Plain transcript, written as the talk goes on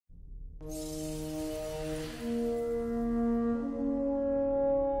What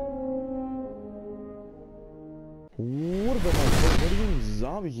about my friend? What are you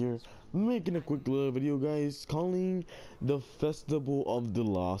zombie here? Making a quick little video, guys, calling the Festival of the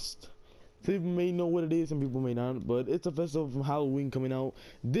Lost. Some people may know what it is, some people may not, but it's a festival from Halloween coming out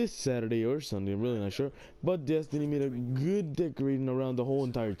this Saturday or Sunday, I'm really not sure. But Destiny made a good decorating around the whole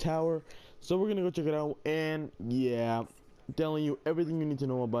entire tower, so we're gonna go check it out. And yeah, telling you everything you need to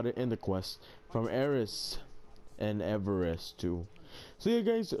know about it and the quest from Eris and Everest too. So yeah,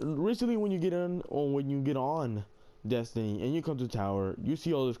 guys, recently when you get on Destiny and you come to the tower, you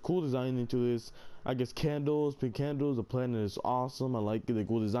see all this cool design into this, I guess, candles, pink candles. The planet is awesome. I like the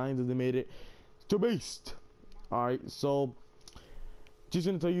cool designs that they made it. It's too based. Alright, so just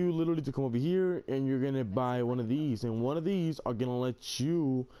gonna tell you literally to come over here and you're gonna buy one of these, and one of these are gonna let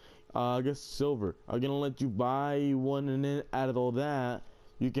you I guess silver are gonna let you buy one, and then out of all that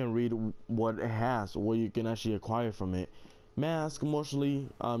you can read what it has, what you can actually acquire from it. Mask, mostly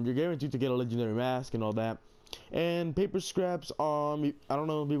you're guaranteed to get a legendary mask and all that. And paper scraps, I don't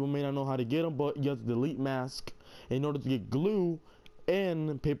know, people may not know how to get them, but you have to delete mask in order to get glue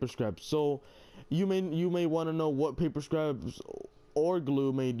and paper scraps. So you may want to know what paper scraps or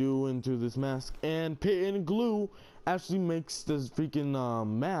glue may do into this mask. And glue actually makes this freaking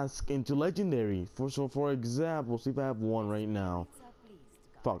mask into legendary. For example, see if I have one right now.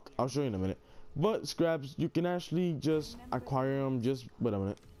 Fuck, I'll show you in a minute. But scraps, you can actually just acquire them. Just wait a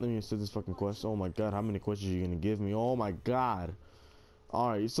minute, let me set this fucking quest. Oh my god, how many questions are you gonna give me? Oh my god.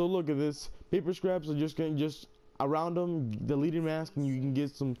 Alright, so look at this. Paper scraps are just gonna around them, deleting mask, and you can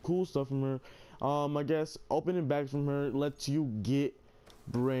get some cool stuff from her. I guess opening bags from her lets you get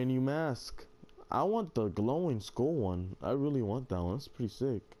brand new mask. I want the glowing skull one. I really want that one. That's pretty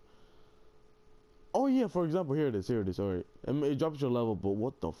sick. Oh yeah, for example, here it is. Alright, it drops your level, but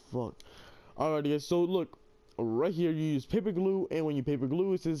what the fuck? Alright guys, so look, right here you use paper glue, and when you paper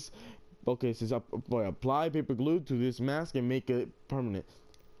glue, it says, okay, it says apply paper glue to this mask and make it permanent.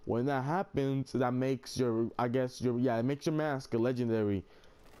 When that happens, that makes your, it makes your mask a legendary,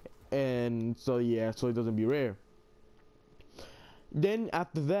 and so yeah, so it doesn't be rare. Then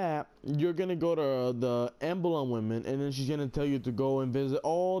after that, you're gonna go to the emblem women, and then she's gonna tell you to go and visit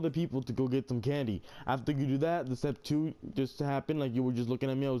all the people to go get some candy. After you do that, the step 2 just happened. Like, you were just looking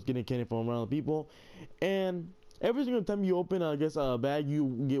at me, I was getting candy from around the people. And every single time you open, I guess, a bag,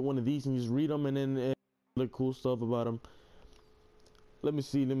 you get one of these and you just read them, and then the cool stuff about them. Let me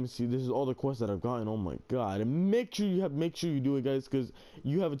see. This is all the quests that I've gotten. Oh my god. And make sure you do it, guys, because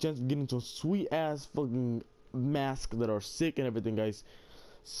you have a chance of getting some sweet ass fucking masks that are sick and everything, guys.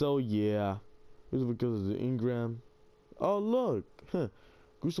 So yeah, here's because of the engram. Oh look,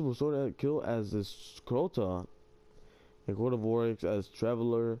 Crucible Sword kill as this Crota, and Court of Oryx as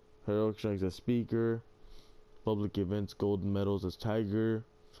Traveler, Heroic Strength as Speaker, Public Events Gold Medals as Tiger,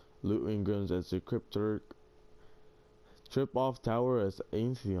 Loot engrams as the Crypturk, Trip Off Tower as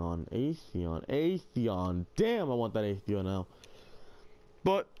Atheon. Damn, I want that Atheon now.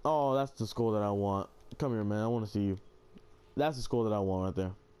 But oh, that's the skull that I want. Come here, man. I want to see you. That's the skull that I want right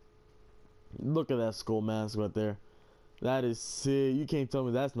there. Look at that skull mask right there. That is sick. You can't tell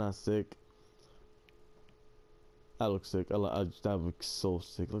me that's not sick. That looks sick. That looks so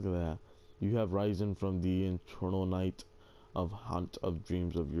sick. Look at that. You have risen from the eternal night of hunt of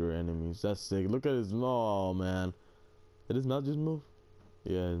dreams of your enemies. That's sick. Look at his. Oh man. Did his mouth just move?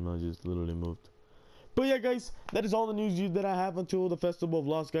 Yeah, his mouth just literally moved. But yeah, guys, that is all the news that I have until the Festival of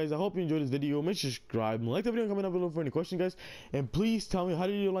Lost, guys. I hope you enjoyed this video. Make sure to subscribe, like the video, comment down below for any questions, guys. And please tell me, how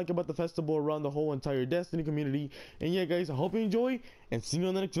do you like about the festival around the whole entire Destiny community? And yeah, guys, I hope you enjoy, and see you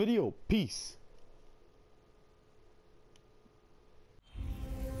on the next video. Peace.